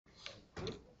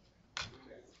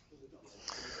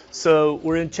So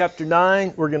we're in chapter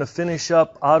 9. We're going to finish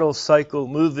up Otto cycle,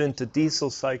 move into diesel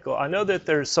cycle. I know that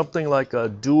there's something like a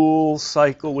dual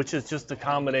cycle, which is just a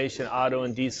combination Otto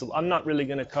and diesel. I'm not really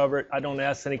going to cover it. I don't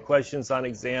ask any questions on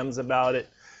exams about it,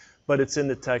 but it's in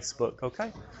the textbook,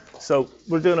 okay? So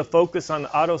we're going to focus on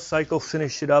the Otto cycle,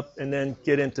 finish it up, and then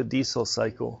get into diesel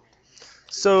cycle.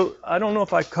 So I don't know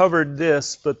if I covered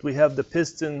this, but we have the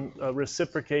piston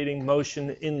reciprocating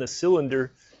motion in the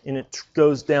cylinder, and it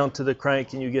goes down to the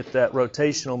crank and you get that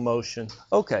rotational motion.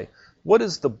 Okay, what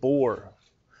is the bore?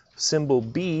 Symbol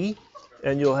B,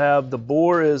 and you'll have the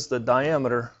bore is the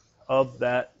diameter of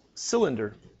that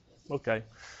cylinder. Okay,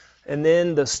 and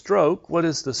then the stroke, what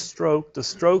is the stroke? The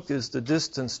stroke is the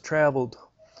distance traveled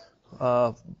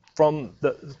from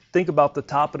the, think about the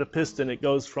top of the piston. It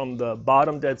goes from the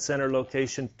bottom dead center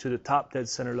location to the top dead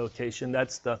center location.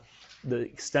 That's the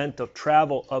extent of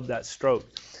travel of that stroke.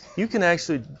 You can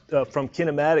actually, from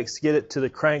kinematics, get it to the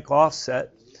crank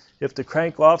offset. If the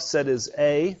crank offset is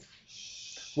A,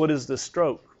 what is the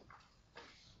stroke?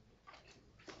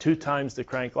 2 times the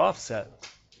crank offset.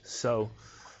 So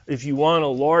if you want a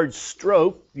large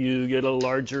stroke, you get a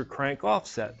larger crank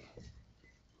offset.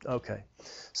 Okay,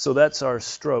 so that's our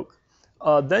stroke.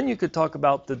 Then you could talk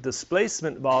about the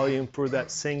displacement volume for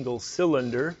that single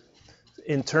cylinder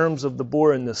in terms of the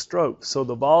bore and the stroke. So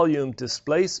the volume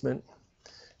displacement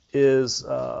is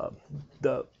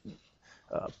the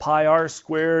pi r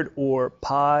squared or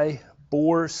pi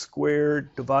bore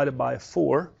squared divided by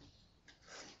 4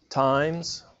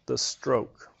 times the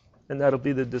stroke. And that'll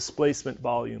be the displacement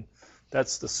volume.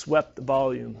 That's the swept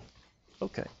volume.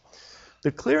 Okay.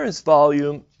 The clearance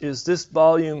volume is this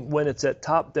volume when it's at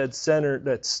top dead center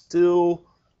that's still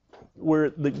where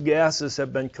the gases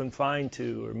have been confined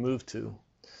to or moved to.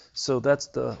 So that's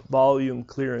the volume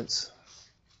clearance.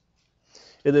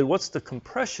 And then what's the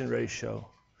compression ratio?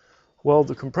 Well,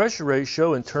 the compression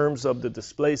ratio in terms of the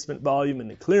displacement volume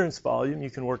and the clearance volume, you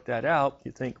can work that out.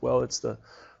 You think, well, it's the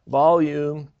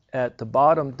volume at the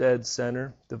bottom dead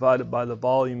center divided by the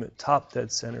volume at top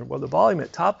dead center. Well, the volume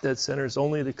at top dead center is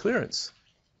only the clearance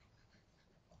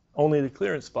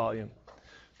volume.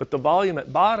 But the volume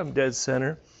at bottom dead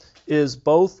center is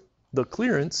both the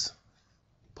clearance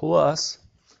plus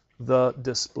the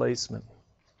displacement.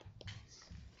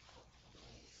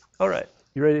 All right,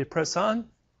 you ready to press on?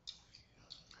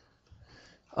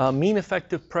 Mean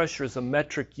effective pressure is a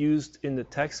metric used in the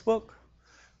textbook.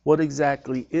 What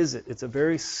exactly is it? It's a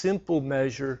very simple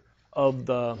measure of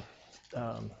the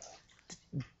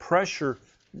pressure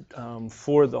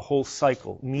for the whole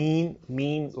cycle.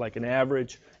 Mean like an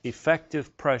average,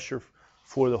 effective pressure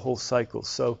for the whole cycle.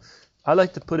 So I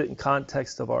like to put it in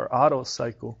context of our Otto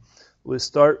cycle. We'll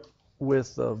start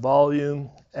with the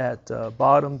volume at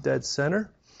bottom dead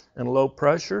center and low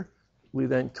pressure. We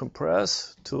then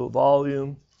compress to a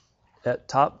volume at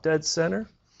top dead center,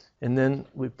 and then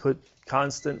we put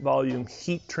constant volume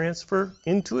heat transfer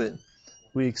into it.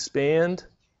 We expand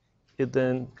it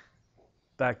then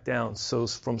back down. So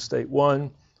it's from state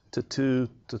 1 to 2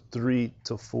 to 3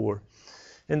 to 4.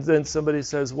 And then somebody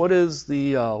says, what is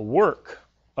the work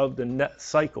of the net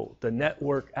cycle, the net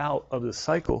work out of the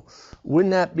cycle?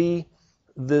 Wouldn't that be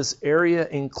this area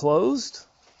enclosed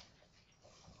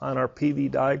on our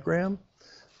PV diagram?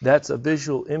 That's a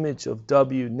visual image of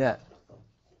W net.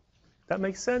 That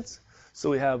makes sense? So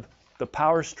we have the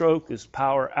power stroke is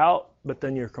power out, but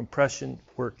then your compression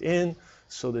work in,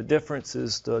 so the difference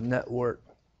is the net work.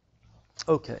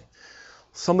 Okay,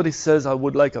 somebody says I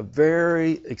would like a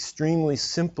very extremely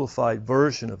simplified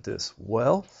version of this.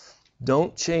 Well,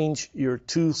 don't change your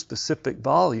 2 specific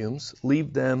volumes.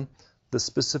 Leave them the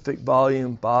specific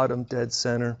volume bottom dead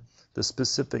center, the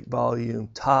specific volume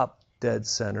top dead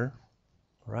center,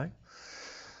 right?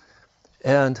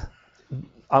 And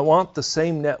I want the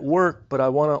same net work, but I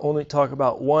want to only talk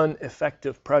about one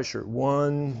effective pressure,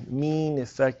 one mean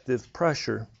effective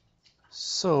pressure.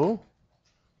 So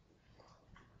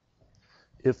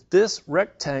if this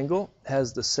rectangle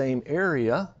has the same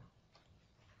area,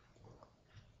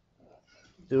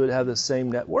 it would have the same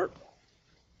net work.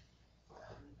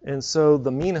 And so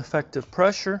the mean effective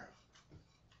pressure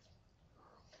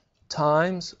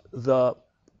times the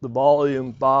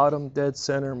volume bottom dead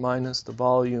center minus the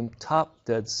volume top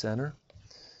dead center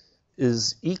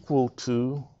is equal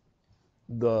to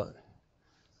the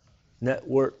net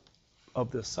work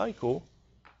of the cycle.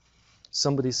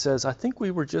 Somebody says, I think we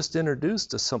were just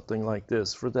introduced to something like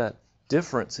this for that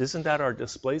difference. Isn't that our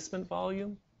displacement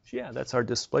volume? Yeah, that's our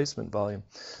displacement volume.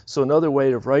 So another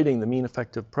way of writing the mean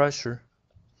effective pressure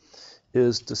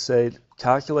is to say,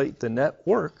 calculate the net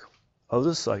work of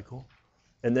the cycle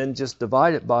and then just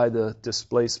divide it by the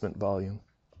displacement volume.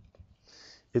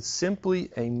 It's simply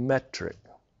a metric.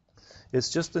 It's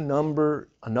just a number,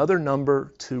 another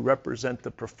number to represent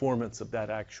the performance of that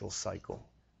actual cycle.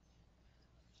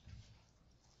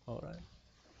 All right.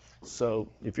 So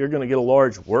if you're going to get a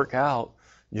large workout,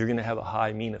 you're going to have a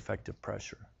high mean effective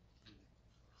pressure.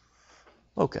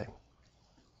 Okay.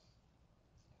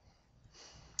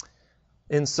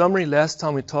 In summary, last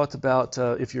time we talked about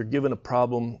if you're given a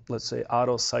problem, let's say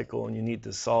Otto cycle, and you need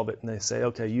to solve it, and they say,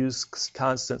 okay, use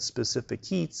constant specific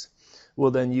heats.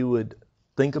 Well, then you would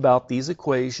think about these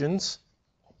equations,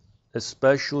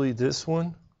 especially this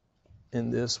one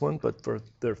and this one, but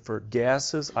for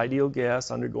gases, ideal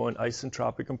gas undergoing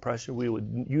isentropic compression, we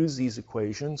would use these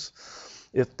equations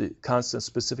if the constant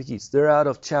specific heats. They're out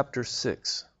of chapter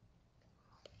 6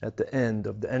 at the end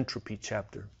of the entropy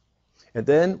chapter. And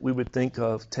then we would think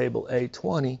of table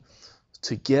A20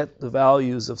 to get the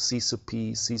values of C sub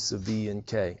P, C sub V, and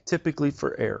K, typically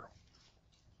for air,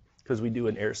 because we do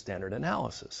an air standard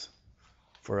analysis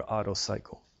for an Otto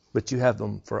cycle. But you have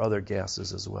them for other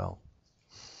gases as well.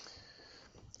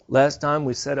 Last time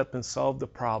we set up and solved the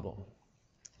problem.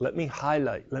 Let me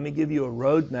give you a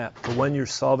roadmap for when you're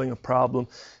solving a problem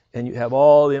and you have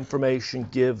all the information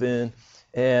given,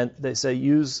 and they say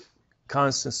use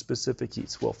constant specific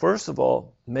heats. Well, first of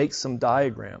all, make some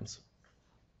diagrams.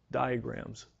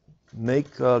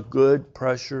 Make a good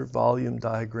pressure volume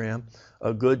diagram,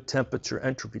 a good temperature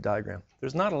entropy diagram.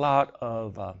 There's not a lot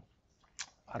of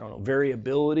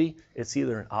variability. It's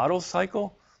either an Otto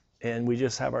cycle, and we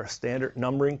just have our standard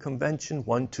numbering convention,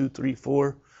 1, 2, 3,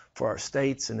 4 for our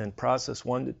states, and then process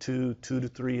 1 to 2, 2 to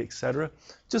 3, etc.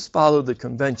 Just follow the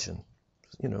convention,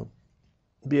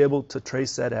 be able to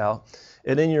trace that out.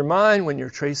 And in your mind, when you're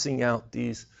tracing out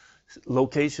these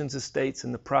locations of states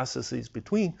and the processes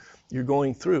between, you're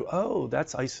going through, oh,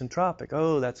 that's isentropic,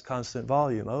 oh, that's constant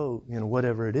volume, oh,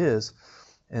 whatever it is.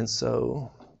 And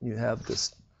so you have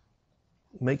this,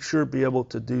 make sure be able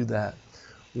to do that.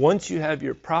 Once you have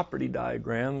your property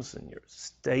diagrams and your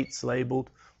states labeled,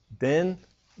 then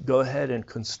go ahead and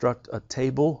construct a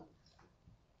table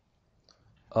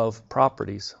of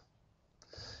properties.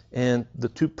 And the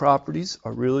two properties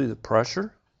are really the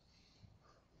pressure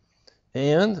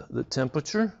and the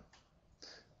temperature.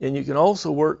 And you can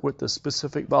also work with the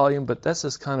specific volume, but that's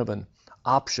just kind of an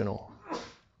optional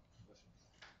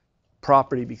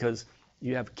property because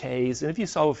you have Ks. And if you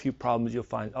solve a few problems, you'll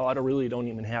find, I really don't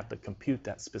even have to compute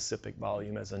that specific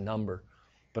volume as a number.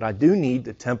 But I do need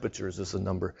the temperatures as a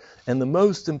number. And the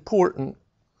most important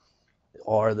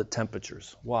are the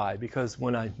temperatures. Why? Because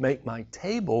when I make my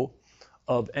table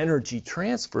of energy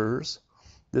transfers,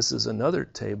 this is another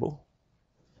table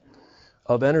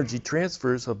of energy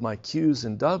transfers of my Q's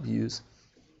and W's,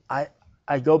 I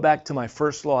go back to my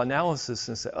first law analysis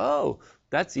and say, oh,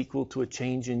 that's equal to a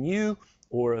change in U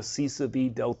or a C sub V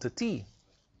delta T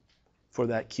for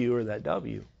that Q or that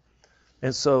W.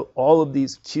 And so all of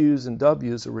these Q's and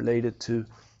W's are related to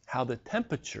how the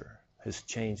temperature has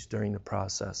changed during the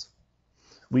process.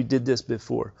 We did this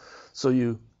before. So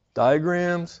you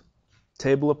diagrams,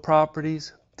 table of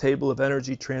properties, table of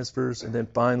energy transfers, and then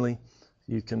finally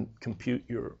you can compute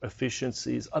your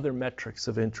efficiencies, other metrics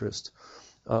of interest.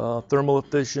 Thermal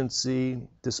efficiency,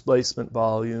 displacement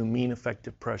volume, mean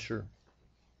effective pressure.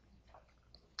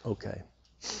 Okay.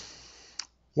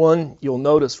 One you'll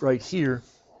notice right here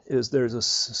is there's a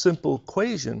simple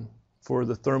equation for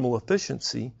the thermal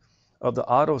efficiency of the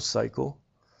Otto cycle,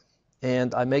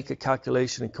 and I make a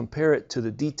calculation and compare it to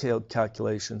the detailed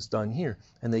calculations done here,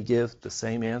 and they give the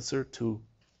same answer to,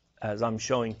 as I'm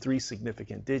showing, 3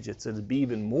 significant digits. It'd be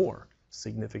even more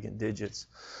significant digits,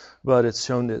 but it's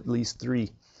shown at least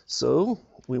 3. So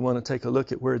we want to take a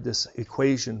look at where this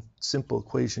equation, simple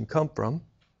equation, come from.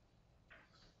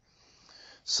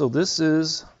 So this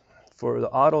is, for the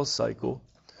Otto cycle,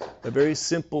 a very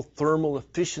simple thermal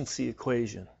efficiency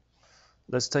equation.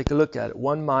 Let's take a look at it.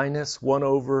 1 minus 1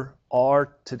 over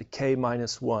R to the K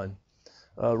minus 1.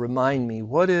 Remind me,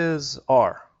 what is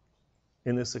R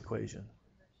in this equation?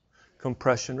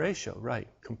 Compression ratio, right,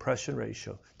 compression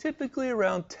ratio. Typically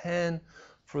around 10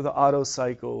 for the Otto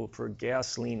cycle for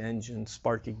gasoline engine,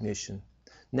 spark ignition.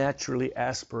 Naturally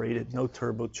aspirated, no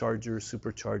turbocharger,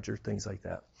 supercharger, things like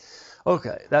that.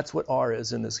 Okay, that's what R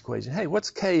is in this equation. Hey,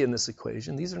 what's K in this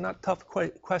equation? These are not tough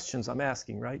questions I'm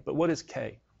asking, right? But what is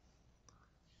K?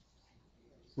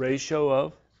 Ratio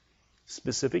of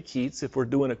specific heats. If we're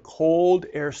doing a cold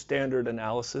air standard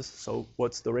analysis, so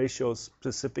what's the ratio of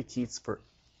specific heats for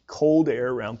cold air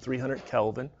around 300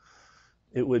 Kelvin?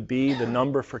 It would be, the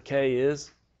number for K is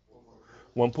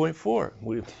 1.4.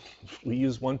 We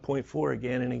use 1.4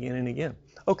 again and again and again.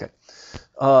 Okay,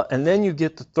 and then you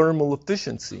get the thermal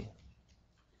efficiency.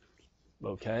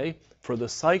 okay? For the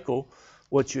cycle,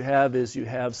 what you have is you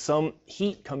have some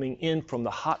heat coming in from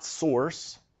the hot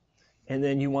source, and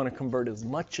then you want to convert as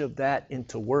much of that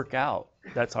into work out.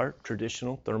 That's our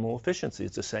traditional thermal efficiency.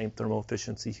 It's the same thermal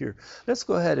efficiency here. Let's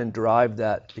go ahead and derive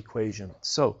that equation.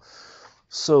 So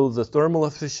the thermal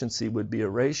efficiency would be a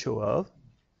ratio of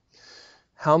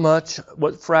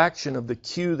what fraction of the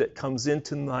Q that comes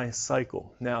into my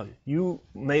cycle. Now, you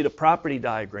made a property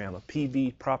diagram, a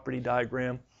PV property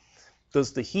diagram.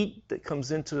 Does the heat that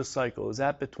comes into the cycle, is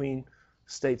that between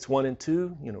states 1 and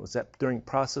 2? You know, is that during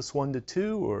process 1 to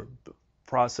 2, or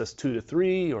process 2 to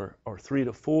 3, or 3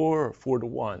 to 4, or 4 to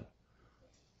 1?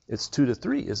 It's 2 to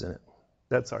 3, isn't it?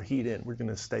 That's our heat in. We're going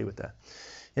to stay with that.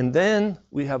 And then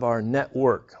we have our net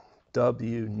work,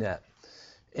 W net.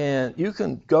 And you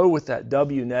can go with that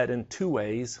W net in two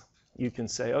ways. You can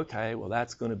say, okay, well,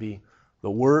 that's going to be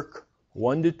the work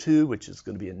 1 to 2, which is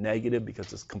going to be a negative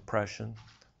because it's compression,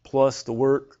 plus the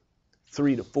work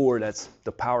 3 to 4, that's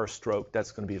the power stroke,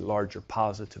 that's going to be a larger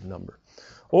positive number.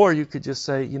 Or you could just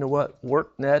say, you know what,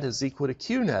 work net is equal to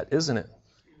Q net, isn't it?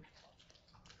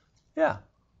 Yeah,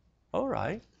 all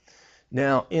right.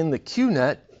 Now, in the Q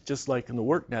net, just like in the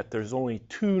work net, there's only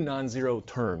two non-zero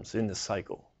terms in the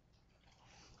cycle.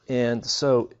 And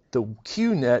so the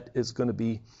Q net is going to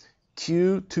be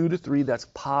Q 2 to 3, that's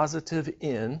positive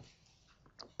in,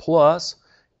 plus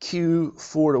Q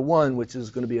 4 to 1, which is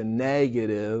going to be a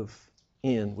negative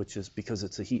in, which is because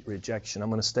it's a heat rejection. I'm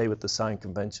going to stay with the sign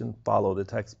convention, follow the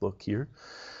textbook here.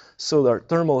 So our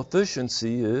thermal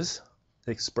efficiency is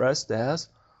expressed as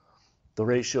the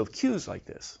ratio of Q's like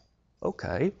this.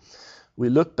 Okay. We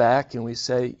look back and we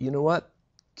say, you know what?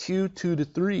 Q 2 to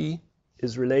 3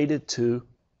 is related to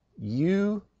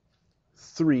U3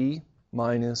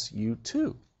 minus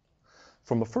U2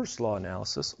 from a first law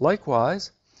analysis.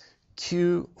 Likewise,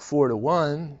 Q 4 to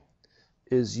 1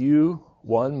 is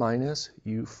U1 minus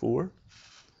U4,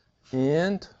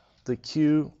 and the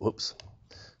Q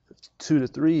 2 to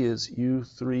 3 is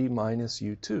U3 minus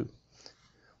U2.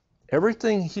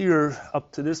 Everything here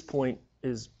up to this point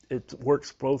it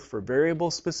works both for variable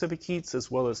specific heats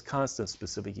as well as constant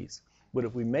specific heats. But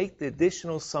if we make the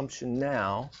additional assumption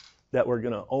now that we're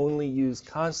going to only use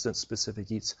constant specific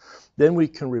heats, then we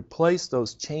can replace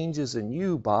those changes in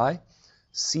U by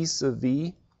C sub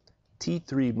V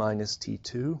T3 minus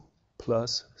T2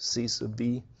 plus C sub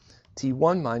V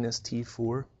T1 minus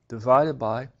T4 divided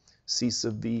by C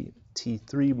sub V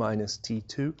T3 minus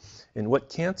T2. And what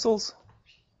cancels?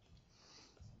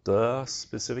 The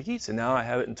specific heats. And now I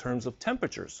have it in terms of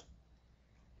temperatures,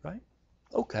 right?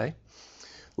 Okay.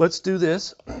 Let's do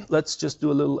this. Let's just do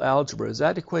a little algebra. Is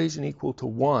that equation equal to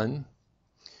 1?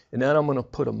 And then I'm going to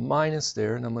put a minus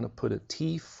there, and I'm going to put a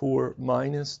T4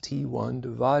 minus T1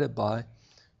 divided by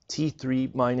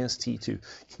T3 minus T2.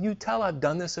 Can you tell I've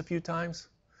done this a few times?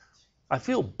 I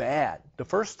feel bad. The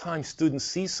first time students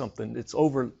see something, it's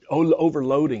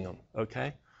overloading them,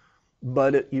 okay?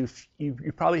 But you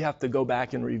probably have to go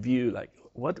back and review, like,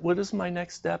 what is my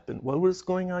next step, and what is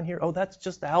going on here? Oh, that's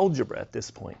just algebra at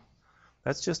this point.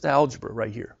 That's just algebra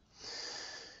right here.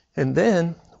 And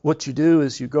then what you do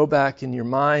is you go back in your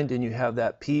mind and you have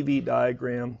that PV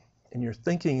diagram, and you're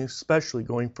thinking especially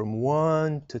going from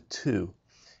 1 to 2.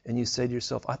 And you say to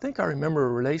yourself, I think I remember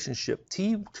a relationship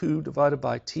T2 divided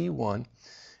by T1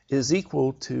 is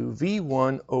equal to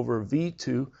V1 over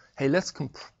V2. Hey, let's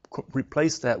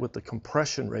replace that with the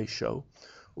compression ratio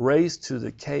raised to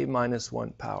the K minus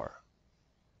 1 power.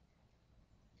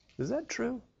 Is that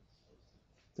true?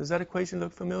 Does that equation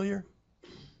look familiar?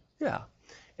 Yeah.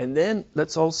 And then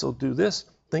let's also do this.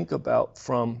 Think about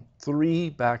from 3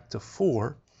 back to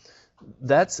 4.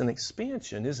 That's an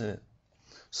expansion, isn't it?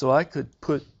 So I could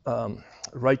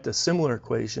write the similar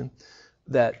equation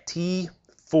that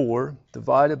T4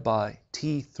 divided by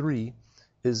T3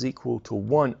 is equal to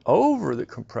 1 over the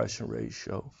compression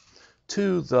ratio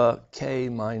to the K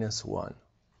minus 1.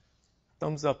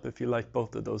 Thumbs up if you like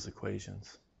both of those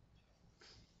equations.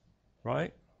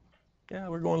 Right? Yeah,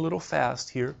 we're going a little fast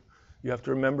here. You have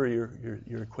to remember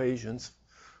your equations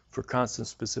for constant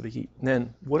specific heat. And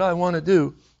then what I want to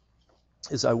do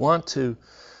is I want to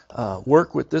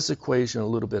work with this equation a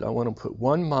little bit. I want to put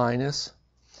 1 minus,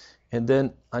 and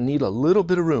then I need a little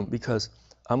bit of room because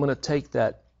I'm going to take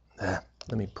that,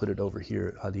 let me put it over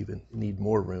here. I'd even need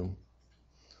more room.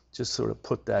 Just sort of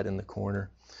put that in the corner.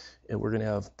 And we're going to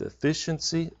have the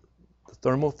efficiency, the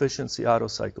thermal efficiency Otto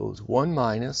cycle is 1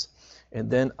 minus, and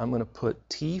then I'm going to put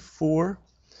T4,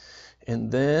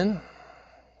 and then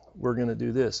we're going to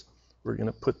do this. We're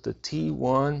going to put the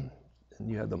T1, and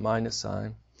you have the minus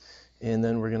sign, and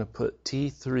then we're going to put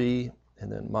T3,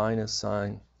 and then minus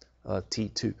sign,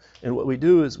 T2. And what we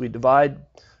do is we divide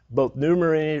both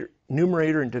numerator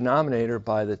and denominator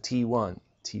by the T1,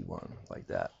 like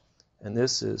that. And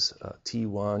this is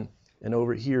T1, and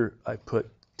over here I put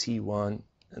T1,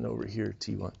 and over here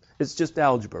T1. It's just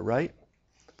algebra, right?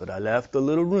 But I left a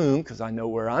little room because I know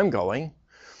where I'm going.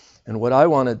 And what I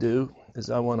want to do is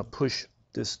I want to push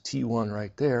this T1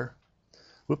 right there.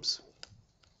 Whoops.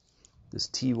 This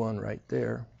T1 right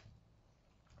there.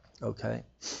 Okay.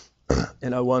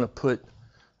 And I want to put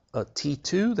a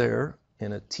T2 there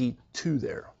and a T2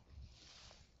 there.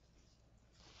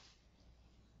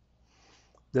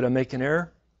 Did I make an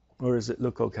error, or does it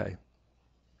look okay?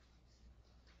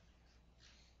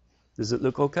 Does it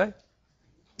look okay?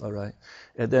 All right.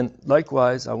 And then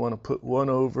likewise, I want to put 1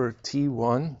 over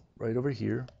T1 right over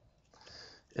here.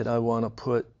 And I want to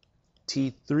put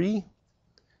T3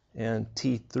 and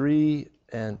T3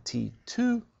 and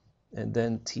T2 and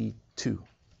then T2.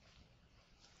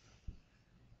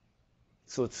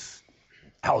 So it's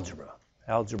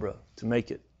algebra to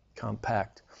make it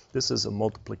compact. This is a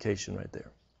multiplication right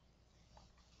there.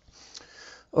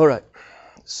 All right,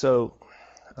 so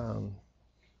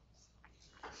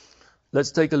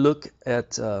let's take a look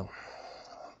at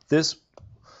this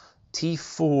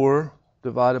T4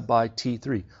 divided by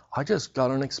T3. I just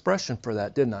got an expression for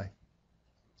that, didn't I?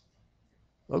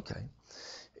 Okay.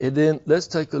 And then let's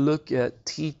take a look at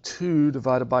T2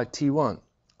 divided by T1.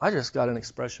 I just got an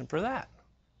expression for that.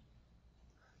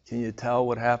 Can you tell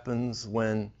what happens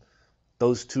when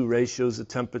those two ratios of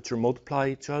temperature multiply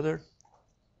each other?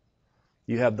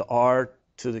 You have the R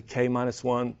to the K minus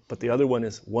 1, but the other one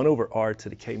is 1 over R to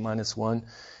the K minus 1,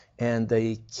 and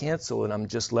they cancel, and I'm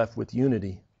just left with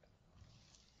unity.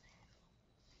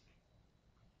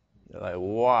 You're like,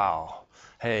 wow.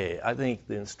 Hey, I think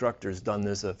the instructor's done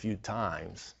this a few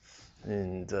times.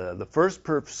 And the first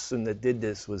person that did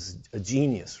this was a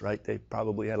genius, right? They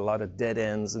probably had a lot of dead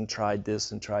ends and tried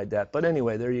this and tried that. But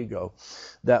anyway, there you go.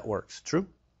 That works. True?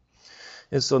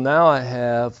 And so now I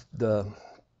have the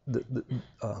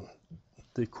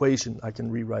equation. I can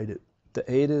rewrite it. The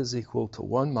eta is equal to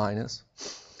 1 minus.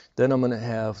 Then I'm going to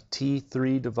have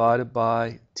T3 divided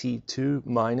by T2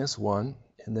 minus 1.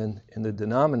 And then in the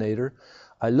denominator,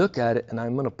 I look at it and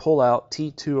I'm going to pull out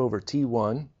T2 over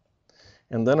T1.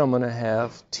 And then I'm going to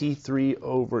have T3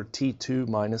 over T2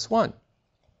 minus 1.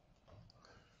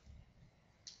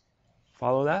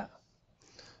 Follow that?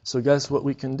 So guess what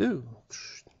we can do?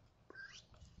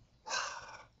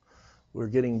 We're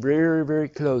getting very, very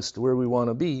close to where we want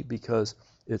to be because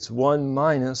it's 1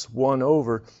 minus 1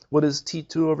 over. What is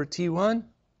T2 over T1?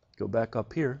 Go back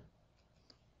up here.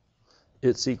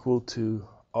 It's equal to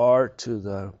R to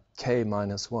the K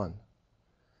minus 1.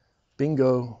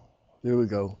 Bingo. There we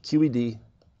go. QED.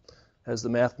 As the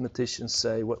mathematicians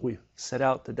say, what we set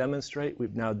out to demonstrate,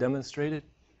 we've now demonstrated.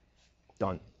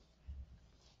 Done.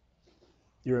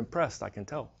 You're impressed, I can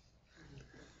tell.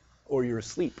 Or you're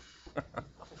asleep.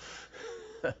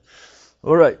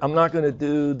 All right, I'm not going to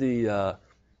do the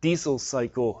diesel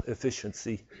cycle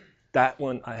efficiency. That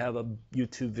one, I have a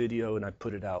YouTube video and I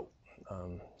put it out.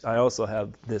 I also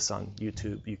have this on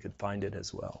YouTube. You could find it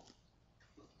as well.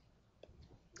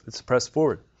 Let's press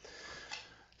forward.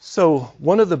 So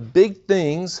one of the big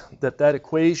things that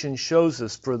equation shows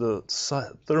us for the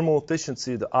thermal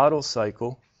efficiency of the Otto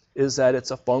cycle is that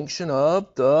it's a function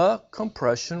of the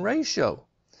compression ratio.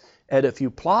 And if you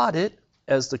plot it,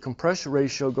 as the compression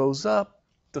ratio goes up,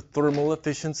 the thermal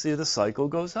efficiency of the cycle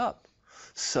goes up.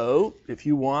 So if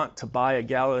you want to buy a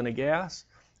gallon of gas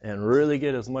and really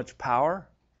get as much power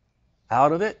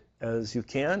out of it as you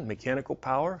can, mechanical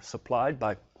power supplied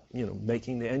by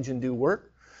making the engine do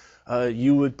work,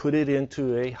 you would put it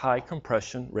into a high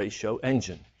compression ratio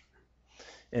engine.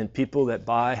 And people that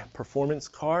buy performance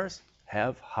cars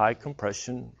have high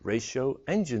compression ratio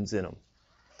engines in them.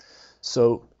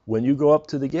 So when you go up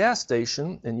to the gas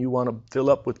station and you want to fill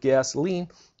up with gasoline,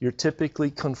 you're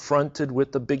typically confronted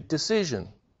with a big decision,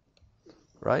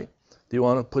 right? Do you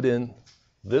want to put in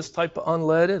this type of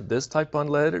unleaded, this type of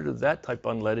unleaded, or that type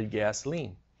of unleaded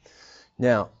gasoline?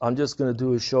 Now, I'm just going to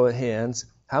do a show of hands.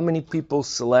 How many people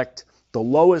select the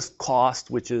lowest cost,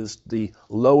 which is the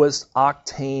lowest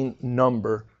octane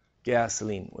number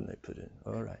gasoline when they put in?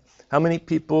 All right. How many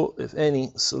people, if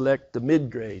any, select the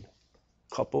mid-grade?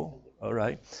 Couple. All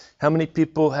right. How many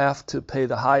people have to pay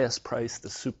the highest price, the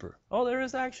super? Oh, there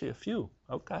is actually a few.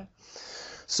 Okay.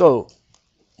 So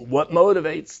what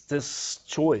motivates this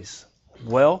choice?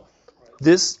 Well,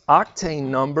 this octane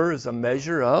number is a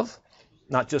measure of,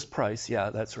 not just price, yeah,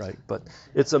 that's right, but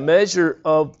it's a measure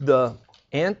of the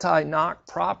anti-knock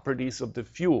properties of the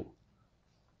fuel.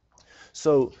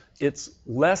 So it's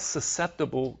less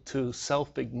susceptible to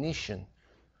self-ignition.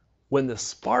 When the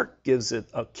spark gives it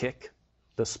a kick,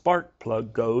 the spark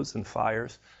plug goes and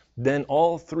fires, then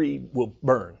all three will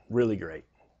burn really great.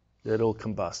 It'll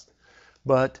combust.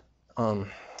 But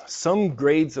some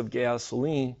grades of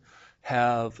gasoline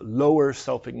have lower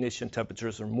self-ignition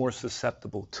temperatures, are more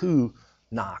susceptible to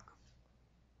knock.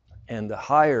 And the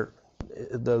higher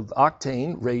the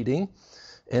octane rating,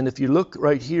 and if you look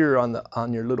right here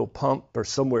on your little pump or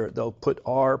somewhere, they'll put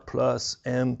R plus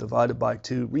M divided by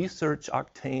 2. Research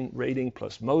octane rating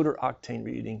plus motor octane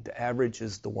rating. The average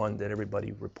is the one that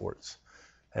everybody reports,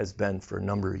 has been for a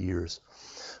number of years.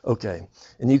 Okay,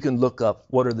 and you can look up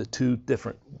what are the two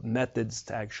different methods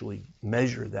to actually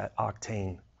measure that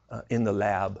octane in the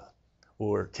lab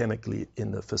or chemically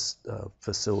in the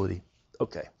facility.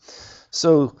 Okay,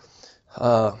 so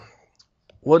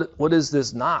what is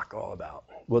this knock all about?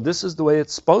 Well, this is the way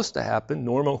it's supposed to happen,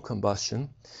 normal combustion.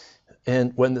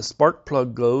 And when the spark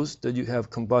plug goes, then you have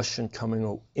combustion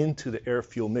coming into the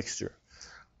air-fuel mixture.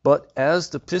 But as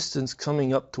the piston's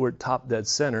coming up toward top dead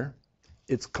center,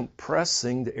 it's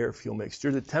compressing the air-fuel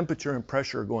mixture. The temperature and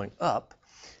pressure are going up.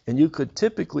 And you could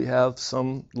typically have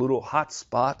some little hot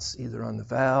spots either on the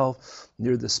valve,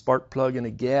 near the spark plug in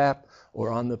a gap,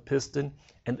 or on the piston.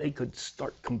 And they could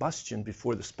start combustion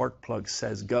before the spark plug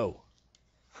says go.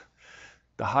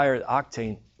 The higher the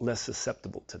octane, less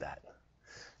susceptible to that.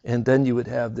 And then you would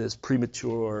have this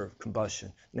premature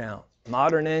combustion. Now,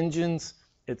 modern engines,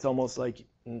 it's almost like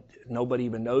nobody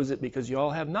even knows it because you all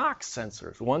have NOx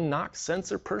sensors. One NOx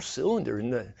sensor per cylinder.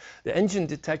 And the engine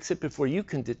detects it before you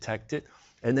can detect it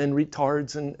and then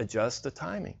retards and adjusts the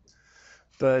timing.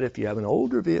 But if you have an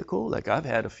older vehicle, like I've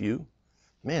had a few,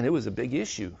 man, it was a big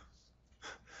issue.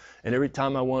 And every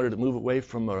time I wanted to move away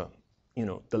from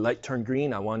the light turned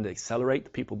green, I wanted to accelerate. The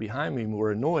people behind me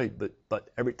were annoyed, but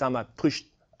every time I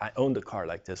owned a car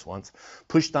like this once,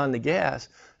 pushed on the gas,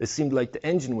 it seemed like the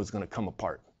engine was going to come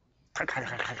apart.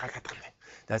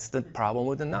 That's the problem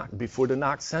with the NOx, before the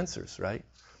NOx sensors, right?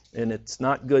 And it's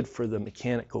not good for the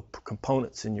mechanical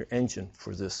components in your engine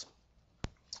for this.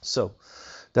 So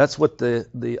that's what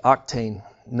the octane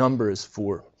number is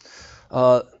for.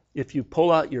 If you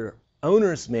pull out your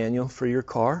owner's manual for your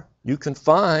car, you can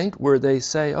find where they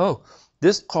say, oh,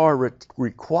 this car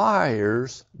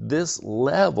requires this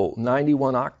level,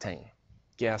 91 octane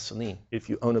gasoline, if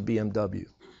you own a BMW.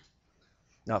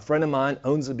 Now, a friend of mine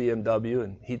owns a BMW,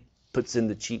 and he puts in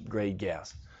the cheap grade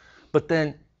gas. But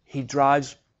then he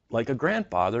drives like a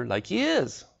grandfather, like he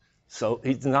is. So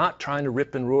he's not trying to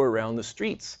rip and roar around the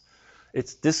streets.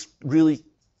 This really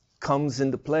comes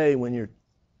into play when you're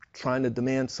trying to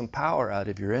demand some power out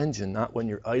of your engine, not when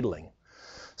you're idling.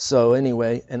 So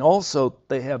anyway, and also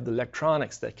they have the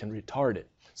electronics that can retard it.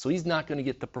 So he's not going to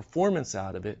get the performance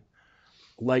out of it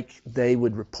like they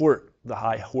would report the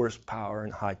high horsepower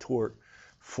and high torque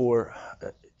for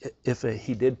if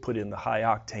he did put in the high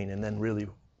octane and then really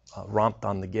romped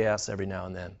on the gas every now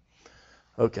and then.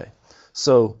 Okay,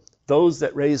 so those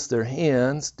that raise their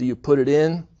hands, do you put it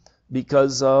in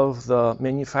because of the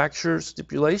manufacturer's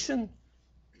stipulation?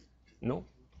 No.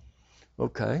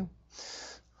 Okay.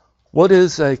 What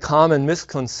is a common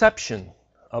misconception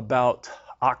about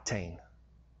octane?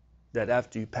 That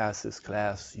after you pass this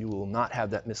class, you will not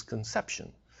have that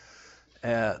misconception.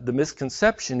 The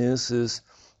misconception is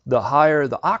the higher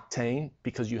the octane,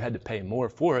 because you had to pay more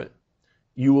for it,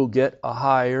 you will get a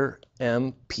higher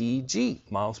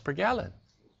MPG, miles per gallon.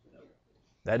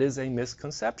 That is a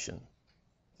misconception.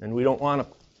 And we don't want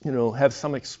to have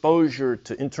some exposure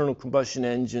to internal combustion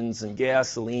engines and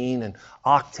gasoline and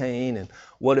octane and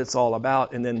what it's all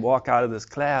about, and then walk out of this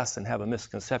class and have a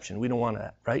misconception. We don't want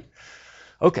that, right?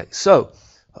 Okay, so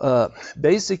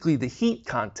basically the heat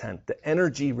content, the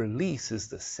energy release is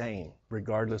the same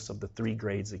regardless of the 3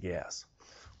 grades of gas.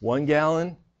 1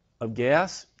 gallon of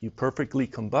gas, you perfectly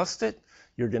combust it,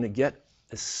 you're going to get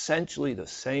essentially the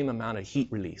same amount of heat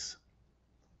release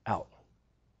out.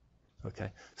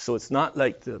 Okay, so it's not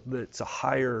like it's a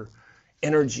higher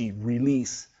energy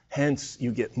release, hence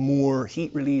you get more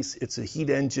heat release. It's a heat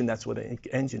engine, that's what an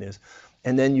engine is,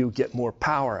 and then you get more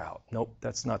power out. Nope,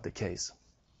 that's not the case.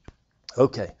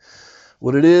 Okay,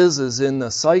 what it is in the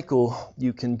cycle,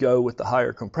 you can go with the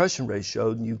higher compression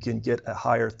ratio, and you can get a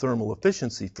higher thermal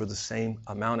efficiency for the same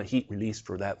amount of heat release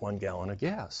for that 1 gallon of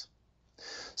gas.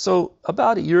 So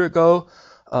about a year ago,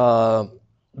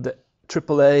 the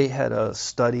AAA had a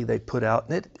study they put out,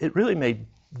 and it really made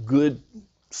good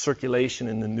circulation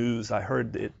in the news. I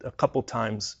heard it a couple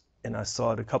times, and I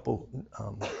saw it a couple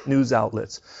news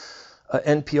outlets.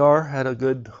 NPR had a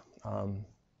good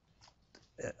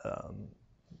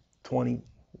 20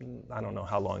 I don't know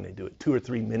how long they do it, 2 or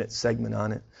 3 minute segment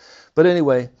on it. But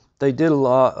anyway, they did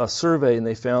a survey, and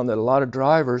they found that a lot of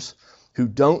drivers who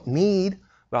don't need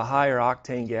the higher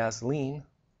octane gasoline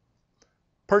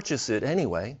purchase it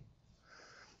anyway.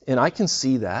 And I can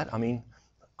see that. I mean,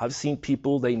 I've seen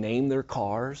people, they name their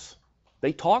cars,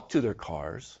 they talk to their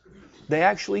cars, they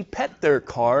actually pet their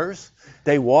cars,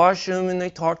 they wash them and they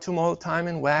talk to them all the time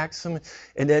and wax them.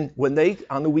 And then when they,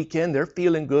 on the weekend, they're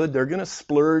feeling good, they're going to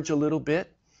splurge a little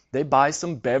bit. They buy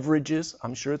some beverages.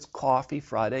 I'm sure it's coffee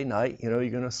Friday night. You know,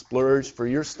 you're going to splurge for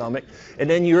your stomach. And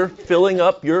then you're filling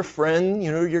up your friend,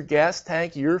 you know, your gas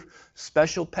tank, your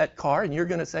special pet car, and you're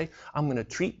going to say, I'm going to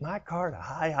treat my car to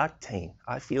high octane.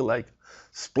 I feel like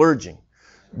splurging.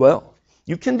 Well,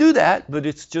 you can do that, but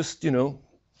it's just, you know,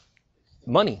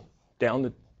 money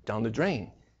down the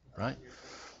drain, right?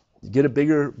 You get a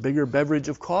bigger beverage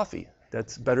of coffee.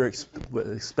 That's better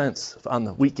expense on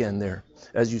the weekend there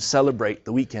as you celebrate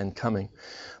the weekend coming.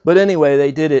 But anyway,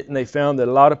 they did it, and they found that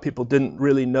a lot of people didn't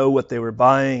really know what they were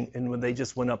buying, and when they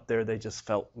just went up there, they just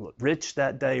felt rich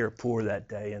that day or poor that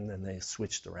day, and then they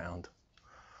switched around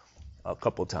a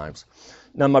couple of times.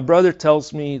 Now, my brother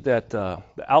tells me that the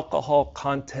alcohol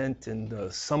content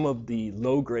in some of the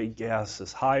low-grade gas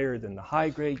is higher than the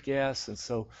high-grade gas, and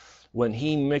so when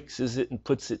he mixes it and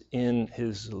puts it in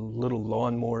his little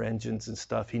lawnmower engines and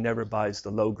stuff, he never buys the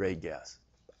low-grade gas.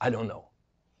 I don't know.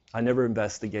 I never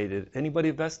investigated it. Anybody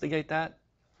investigate that?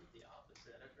 The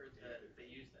opposite. I've heard that they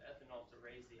use the ethanol to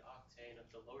raise the octane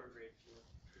of the lower-grade fuel.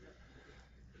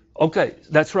 Okay,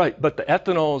 that's right. But the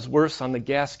ethanol is worse on the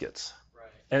gaskets.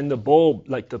 Right. And the bulb,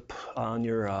 like on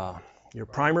your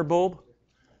primer bulb.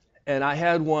 And I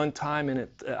had one time, and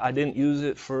I didn't use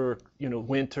it for, you know,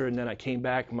 winter, and then I came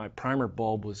back, and my primer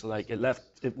bulb was like,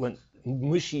 it went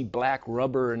mushy black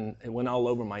rubber, and it went all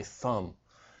over my thumb.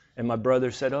 And my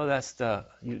brother said, oh, that's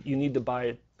you need to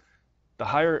buy the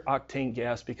higher octane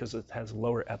gas because it has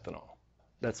lower ethanol.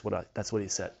 That's what he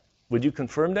said. Would you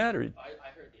confirm that? Or? I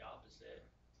heard the opposite,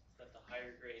 that the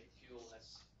higher grade fuel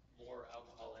has more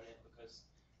alcohol in it because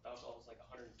the alcohol is like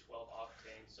 112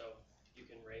 octane, so you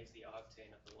can raise the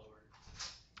octane of the lower.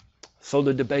 So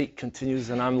the debate continues,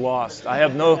 and I'm lost.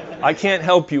 I can't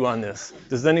help you on this.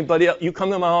 Does anybody else? You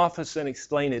come to my office and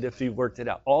explain it if you've worked it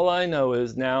out. All I know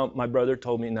is now my brother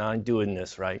told me now I'm doing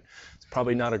this right. It's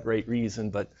probably not a great reason,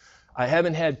 but I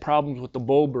haven't had problems with the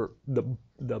bulb or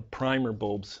the primer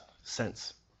bulbs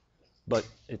since. But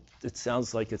it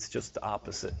sounds like it's just the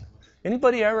opposite.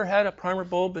 Anybody ever had a primer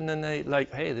bulb and then they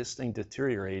like, hey, this thing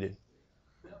deteriorated?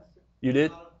 You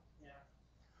did?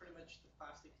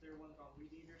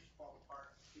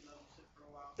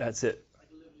 That's it.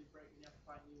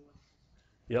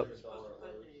 Yep. Some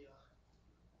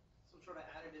sort of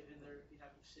additive in there if you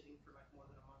have them sitting for like more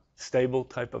than a month. Stable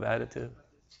type of additive?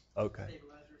 Okay.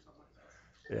 Stabilizer or something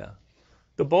like that. Yeah.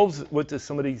 The bulbs, what does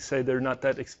somebody say, they're not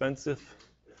that expensive?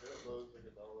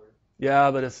 Yeah,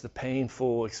 but it's the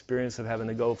painful experience of having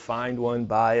to go find one,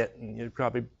 buy it, and you'd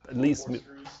probably at least...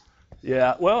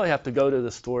 Yeah, well, you have to go to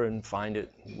the store and find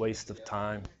it. Waste of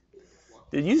time.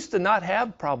 It used to not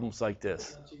have problems like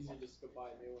this. It's easy just to buy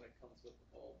new when it comes with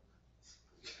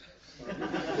the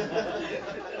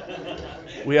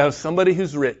bulb. We have somebody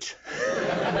who's rich.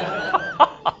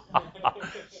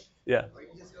 Yeah. Or you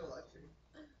can just go electric.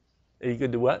 You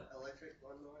could do what? Electric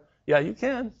lawnmower. Yeah, you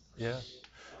can. Yeah.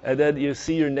 And then you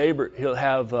see your neighbor, he'll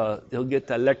get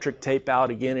the electric tape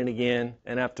out again and again,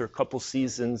 and after a couple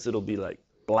seasons, it'll be like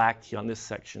black on this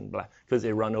section, black, because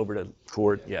they run over the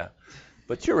cord. Yeah.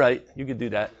 But you're right, you could do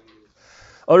that.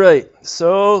 All right,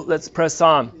 so let's press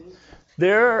on.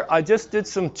 I just did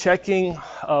some checking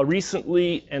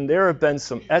recently, and there have been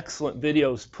some excellent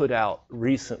videos put out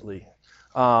recently.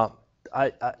 I'm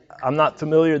not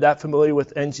that familiar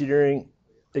with Engineering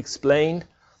Explained,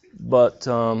 but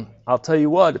I'll tell you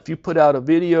what, if you put out a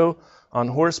video on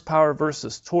horsepower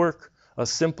versus torque, a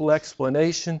simple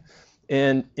explanation,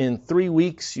 and in 3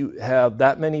 weeks, you have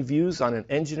that many views on an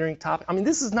engineering topic. I mean,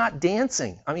 this is not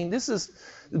dancing. I mean,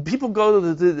 people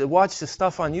go to watch the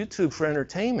stuff on YouTube for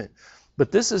entertainment. But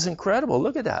this is incredible.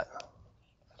 Look at that.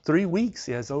 3 weeks,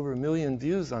 he has over 1 million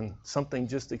views on something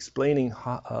just explaining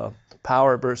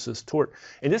power versus torque.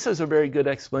 And this is a very good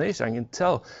explanation, I can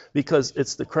tell, because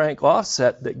it's the crank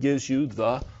offset that gives you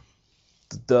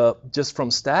the just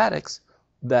from statics,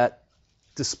 that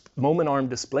moment arm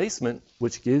displacement,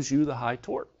 which gives you the high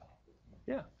torque.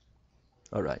 Yeah.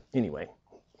 All right. Anyway.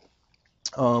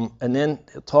 And then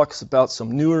it talks about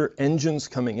some newer engines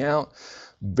coming out,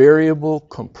 variable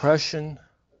compression.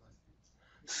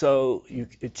 So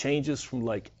it changes from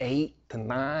like 8 to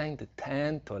 9 to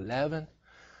 10 to 11.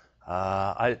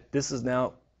 This is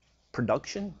now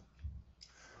production.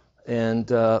 And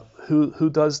who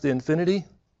does the Infinity?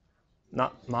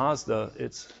 Not Mazda,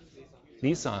 it's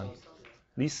Nissan.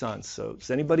 Nissan. So has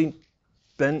anybody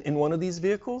been in one of these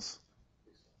vehicles?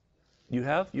 You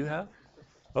have? You have?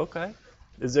 Okay.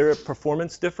 Is there a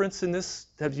performance difference in this?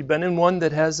 Have you been in one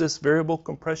that has this variable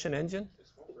compression engine?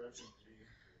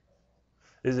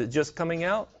 Is it just coming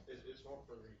out?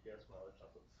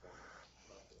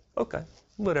 Okay,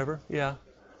 whatever, yeah.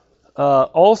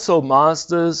 Also,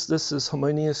 Mazda's, this is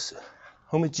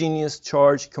homogeneous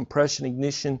charge compression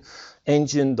ignition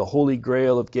engine, the holy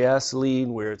grail of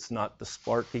gasoline, where it's not the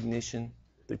spark ignition,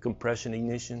 the compression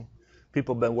ignition.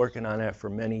 People have been working on that for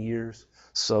many years.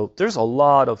 So there's a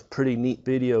lot of pretty neat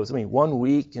videos. I mean, 1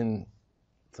 week and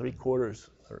 3/4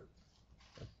 or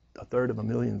 1/3 of a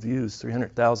million views,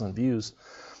 300,000 views.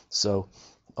 So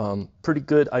pretty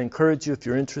good. I encourage you, if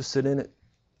you're interested in it,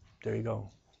 there you go.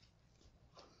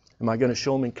 Am I going to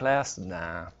show them in class?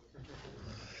 Nah.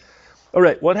 All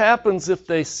right, what happens if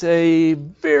they say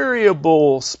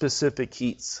variable specific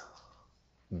heats?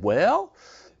 Well,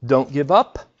 don't give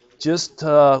up. Just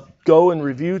go and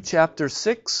review chapter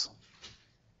 6.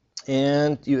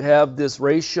 And you have this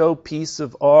ratio, P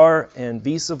sub R and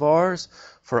V sub R's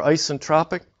for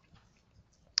isentropic.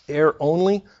 Air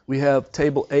only, we have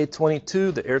table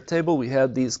A22, the air table. We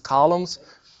have these columns,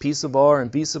 P sub R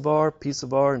and V sub R, P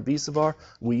sub R and V sub R.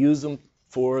 We use them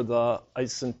for the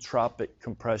isentropic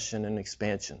compression and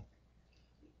expansion.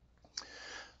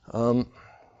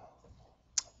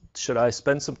 Should I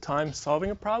spend some time solving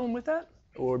a problem with that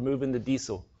or move into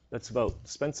diesel? Let's vote.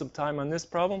 Spend some time on this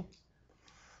problem.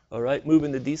 All right, move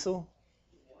into diesel.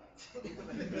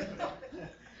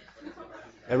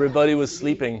 Everybody was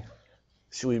sleeping.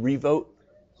 Should we revote?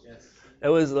 Yes. It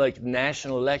was like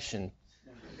national election.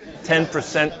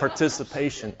 10%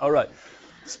 participation. All right.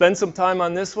 Spend some time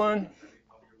on this one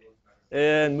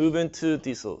and move into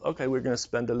diesel. Okay, we're going to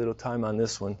spend a little time on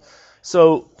this one.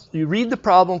 So you read the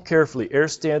problem carefully. Air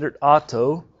Standard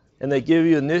Otto, and they give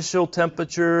you initial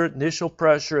temperature, initial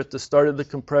pressure at the start of the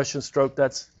compression stroke.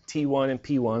 That's T1 and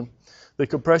P1. The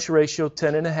compression ratio,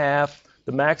 10.5.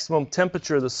 The maximum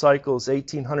temperature of the cycle is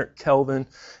 1800 Kelvin.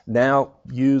 Now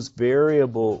use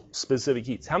variable specific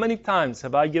heats. How many times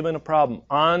have I given a problem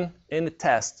in the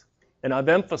test and I've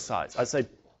emphasized? I say,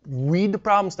 read the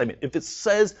problem statement. If it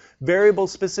says variable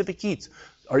specific heats,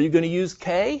 are you going to use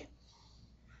K?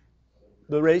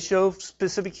 The ratio of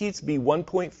specific heats be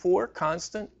 1.4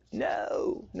 constant?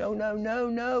 No, no, no, no,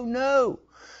 no, no.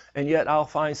 And yet I'll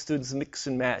find students mix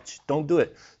and match. Don't do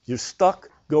it. You're stuck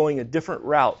going a different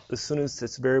route as soon as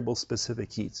it's variable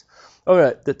specific heats. All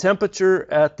right, the temperature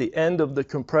at the end of the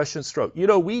compression stroke. You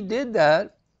know, we did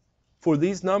that for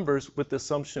these numbers with the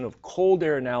assumption of cold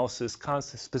air analysis,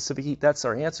 constant specific heat. That's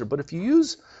our answer. But if you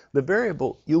use the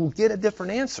variable, you'll get a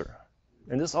different answer.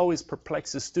 And this always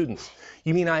perplexes students.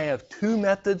 You mean I have two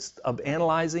methods of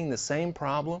analyzing the same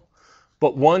problem,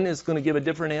 but one is going to give a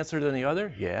different answer than the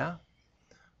other? Yeah.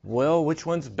 Well, which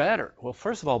one's better? Well,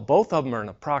 first of all, both of them are an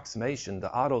approximation,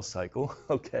 the Otto cycle,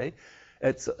 okay?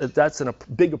 That's a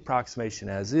big approximation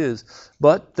as is.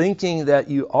 But thinking that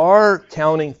you are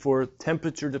counting for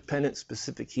temperature-dependent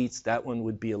specific heats, that one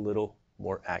would be a little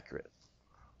more accurate.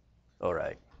 All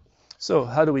right. So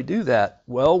how do we do that?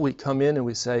 Well, we come in and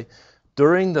we say,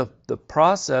 during the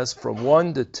process from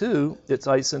 1 to 2, it's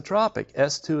isentropic.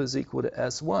 S2 is equal to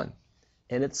S1.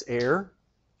 And it's air,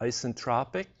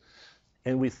 isentropic.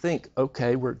 And we think,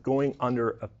 okay, we're going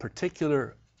under a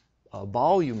particular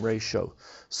volume ratio.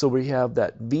 So we have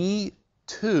that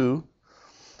V2,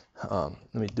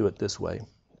 let me do it this way.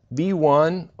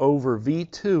 V1 over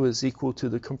V2 is equal to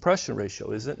the compression ratio,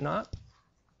 is it not?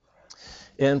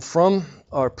 And from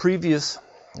our previous,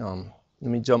 let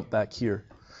me jump back here.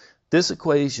 This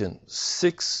equation,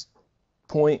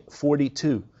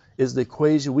 6.42, is the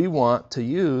equation we want to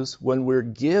use when we're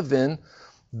given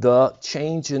the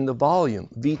change in the volume,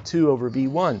 V2 over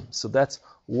V1. So that's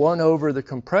 1 over the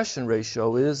compression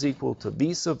ratio is equal to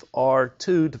V sub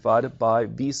R2 divided by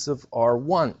V sub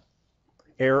R1.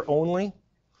 Air only,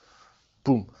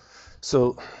 boom.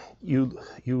 So you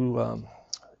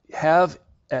have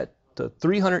at the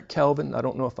 300 Kelvin, I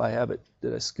don't know if I have it,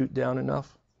 did I scoot down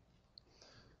enough?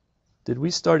 Did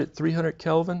we start at 300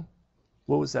 Kelvin?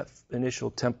 What was that initial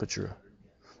temperature?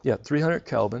 Yeah, 300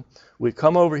 Kelvin. We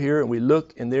come over here and we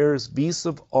look, and there's V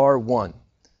sub R1.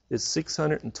 It's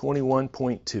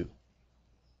 621.2.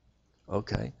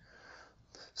 Okay.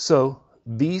 So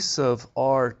V sub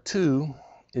R2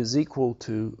 is equal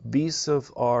to V sub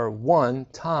R1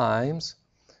 times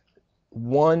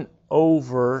 1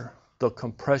 over the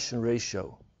compression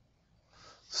ratio.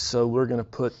 So we're going to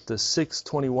put the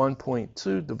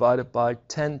 621.2 divided by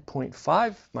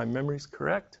 10.5. My memory's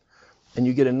correct. And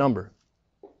you get a number.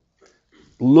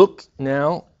 Look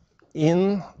now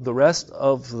in the rest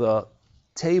of the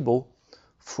table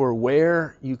for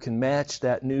where you can match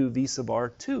that new V sub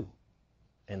R2.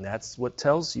 And that's what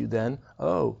tells you then,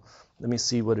 oh, let me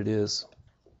see what it is.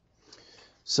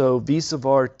 So V sub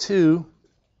R2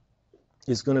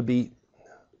 is going to be,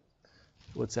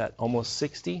 what's that, almost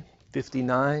 60,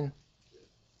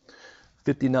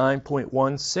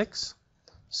 59.16.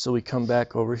 So we come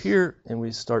back over here and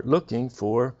we start looking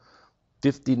for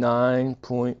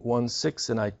 59.16,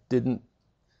 and I didn't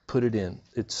put it in.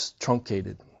 It's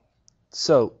truncated.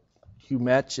 So you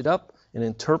match it up and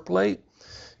interpolate,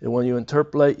 and when you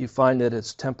interpolate, you find that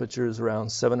its temperature is around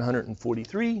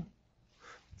 743.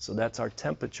 So that's our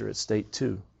temperature at state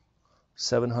 2,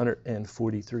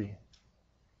 743.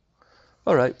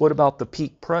 All right, what about the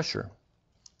peak pressure?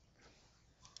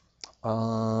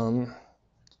 Do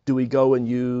we go and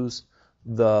use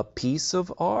the P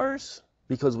sub R's?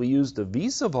 Because we use the V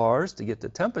sub R's to get the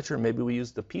temperature. Maybe we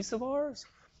use the P sub R's?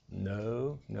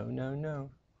 No.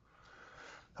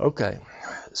 Okay,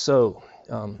 so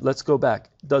let's go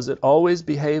back. Does it always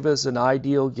behave as an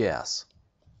ideal gas?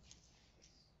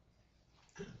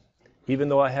 Even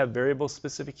though I have variable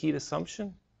specific heat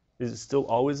assumption, is it still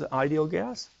always an ideal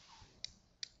gas?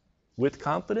 With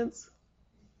confidence?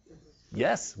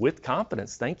 Yes, with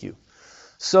confidence, thank you.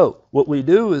 So what we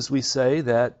do is we say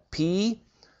that P2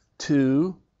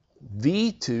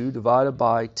 V2 divided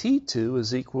by T2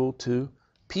 is equal to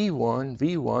P1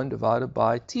 V1 divided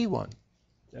by T1.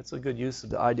 That's a good use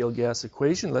of the ideal gas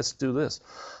equation. Let's do this.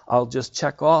 I'll just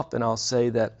check off and I'll say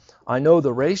that I know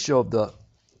the ratio of the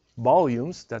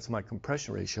volumes, that's my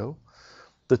compression ratio.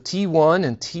 The T1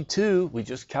 and T2, we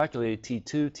just calculated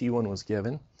T2, T1 was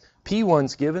given.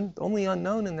 P1's given. The only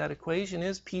unknown in that equation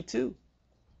is P2,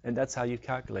 and that's how you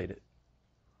calculate it.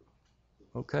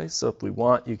 Okay, so if we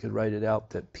want, you could write it out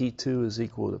that P2 is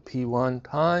equal to P1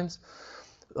 times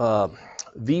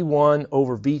V1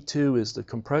 over V2 is the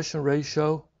compression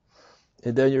ratio,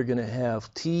 and then you're going to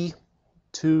have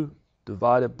T2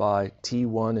 divided by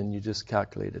T1, and you just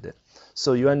calculated it.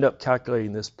 So you end up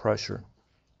calculating this pressure,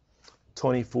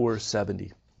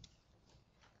 2470.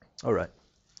 All right.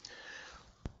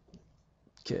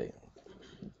 Okay.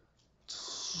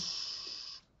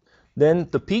 Then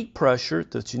the peak pressure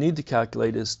that you need to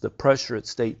calculate is the pressure at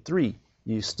state 3.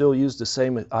 You still use the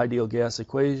same ideal gas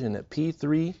equation at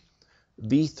P3,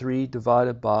 V3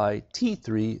 divided by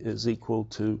T3 is equal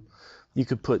to, you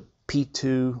could put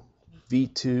P2,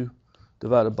 V2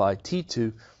 divided by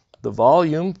T2. The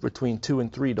volume between 2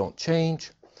 and 3 don't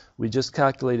change. We just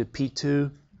calculated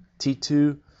P2,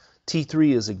 T2.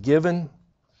 T3 is a given.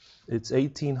 It's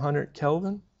 1800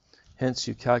 Kelvin. Hence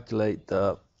you calculate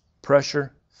the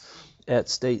pressure at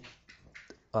state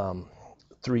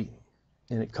 3,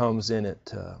 and it comes in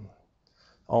at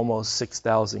almost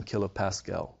 6,000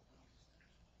 kilopascal.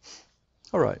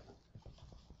 All right.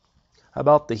 How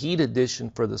about the heat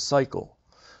addition for the cycle?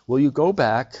 Well, you go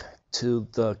back to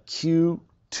the Q2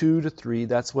 to 3.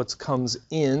 That's what comes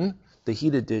in the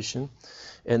heat addition,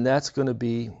 and that's going to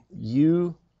be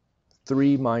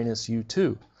U3 minus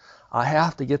U2. I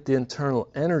have to get the internal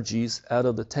energies out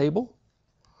of the table.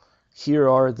 Here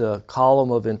are the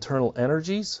column of internal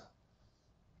energies.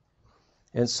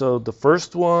 And so the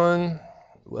first one,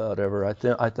 whatever,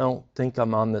 I don't think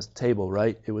I'm on this table,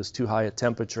 right? It was too high a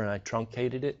temperature and I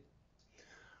truncated it.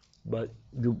 But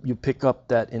you pick up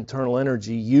that internal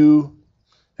energy, U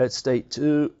at state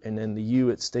 2, and then the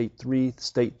U at state 3.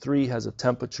 State 3 has a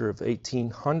temperature of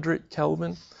 1800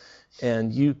 Kelvin.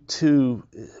 And U2,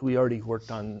 we already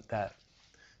worked on that.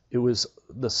 It was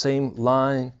the same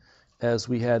line as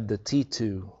we had the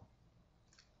T2.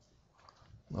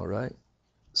 All right.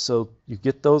 So you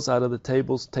get those out of the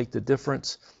tables, take the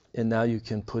difference, and now you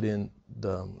can put in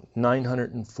the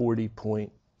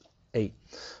 940.8.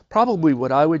 Probably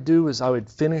what I would do is I would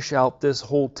finish out this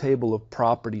whole table of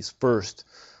properties first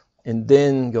and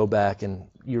then go back, and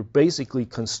you're basically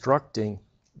constructing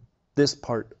this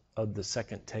part of the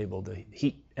second table, the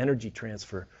heat energy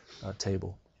transfer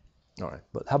table. All right,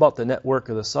 but how about the net work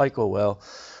of the cycle? Well,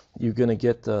 you're going to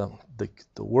get the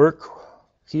work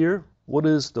here. What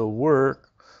is the work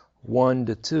 1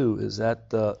 to 2? Is that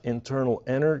the internal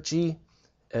energy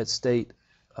at state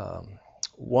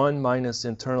 1 minus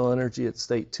internal energy at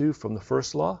state 2 from the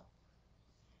first law?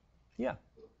 Yeah.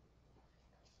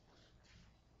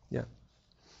 Yeah.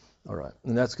 All right,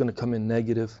 and that's going to come in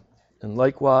negative. And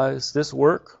likewise, this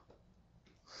work,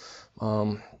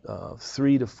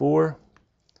 3 to 4,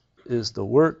 is the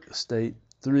work state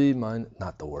 3 minus,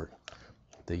 not the work,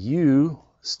 the U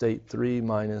state 3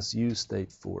 minus U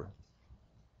state 4.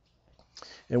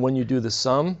 And when you do the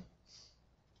sum,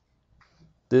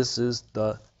 this is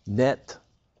the net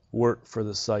work for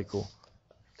the cycle.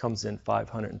 Comes in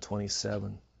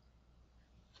 527.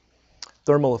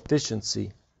 Thermal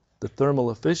efficiency. The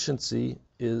thermal efficiency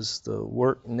is the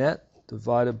work net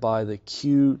divided by the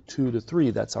Q2 to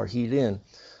 3. That's our heat in.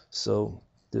 So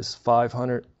this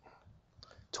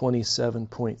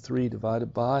 527.3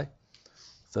 divided by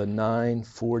the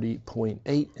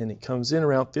 940.8, and it comes in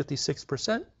around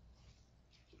 56%.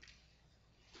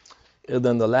 And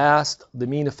then the last, the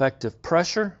mean effective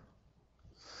pressure.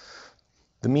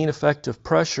 The mean effective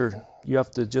pressure, you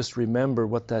have to just remember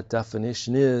what that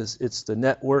definition is. It's the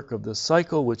net work of the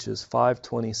cycle, which is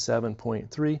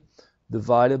 527.3,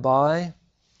 divided by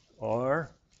our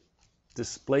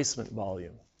displacement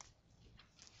volume,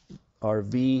 our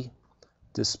V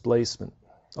displacement.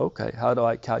 Okay, how do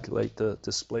I calculate the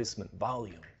displacement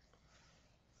volume?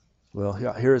 Well,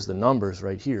 here's the numbers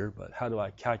right here, but how do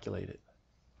I calculate it?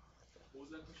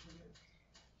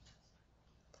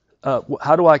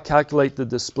 How do I calculate the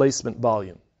displacement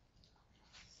volume?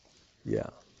 Yeah,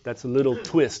 that's a little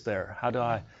twist there.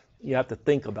 You have to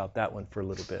think about that one for a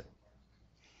little bit.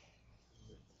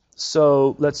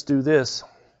 So let's do this.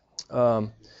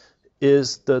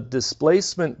 Is the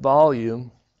displacement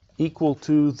volume equal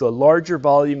to the larger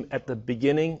volume at the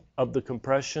beginning of the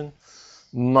compression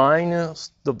minus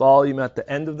the volume at the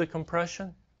end of the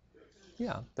compression?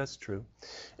 Yeah, that's true.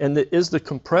 And is the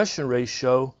compression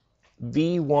ratio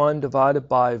V1 divided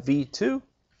by V2?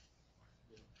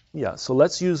 Yeah, so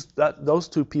let's use those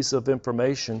two pieces of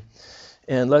information,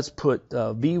 and let's put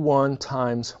V1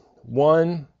 times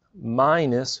 1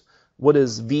 minus what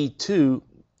is V2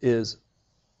 is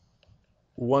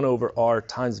 1 over R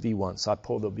times V1. So I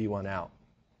pull the V1 out.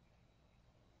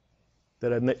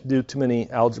 Did I do too many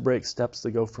algebraic steps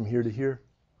to go from here to here?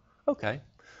 Okay.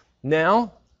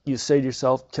 Now you say to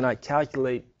yourself, can I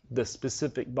calculate the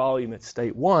specific volume at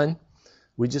state 1?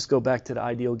 We just go back to the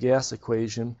ideal gas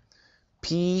equation.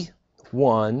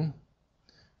 P1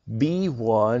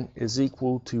 V1 is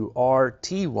equal to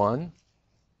RT1,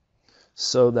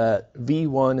 so that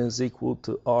V1 is equal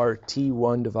to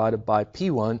RT1 divided by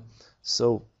P1.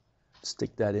 So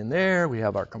stick that in there. We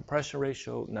have our compression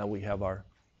ratio. Now we have our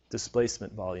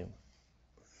displacement volume.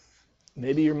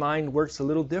 Maybe your mind works a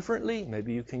little differently.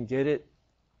 Maybe you can get it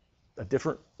a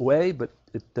different way, but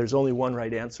there's only one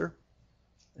right answer,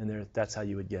 and that's how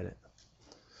you would get it.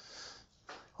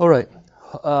 All right,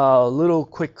 little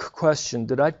quick question.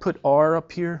 Did I put R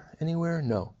up here anywhere?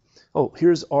 No. Oh,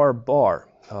 here's R bar.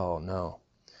 Oh, no.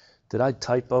 Did I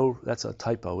typo? That's a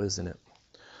typo, isn't it?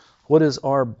 What is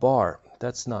R bar?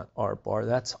 That's not R bar,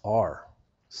 that's R.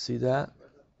 See that?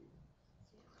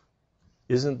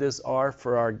 Isn't this R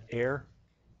for our air?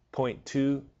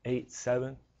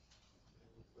 0.287?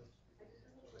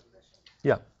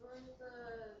 Yeah. For the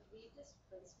V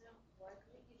displacement, why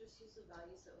couldn't you just use the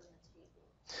values that were in the table?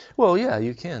 Well, yeah,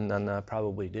 you can, and I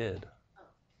probably did.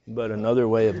 But another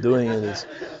way of doing it is,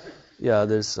 yeah,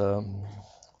 there's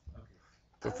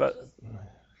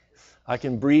I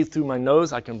can breathe through my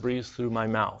nose, I can breathe through my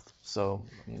mouth. So,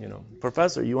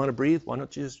 Professor, you want to breathe? Why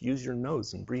don't you just use your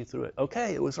nose and breathe through it?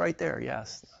 Okay, it was right there,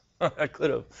 yes. I could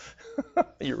have.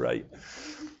 You're right.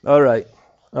 All right.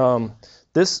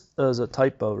 This is a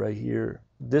typo right here.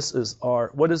 This is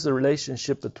R. What is the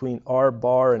relationship between R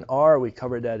bar and R? We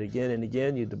covered that again and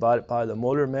again. You divide it by the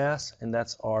molar mass, and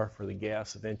that's R for the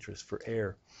gas of interest for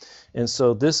air. And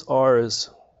so this R is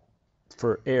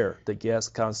for air, the gas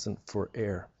constant for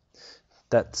air.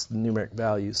 That's the numeric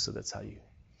value, so that's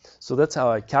how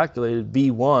I calculated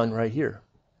V1 right here.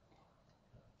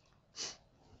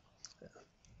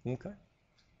 Okay.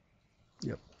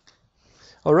 Yep.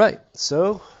 All right,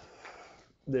 so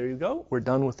there you go. We're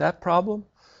done with that problem.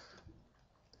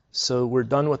 So we're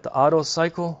done with the Otto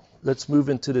cycle. Let's move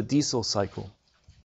into the diesel cycle.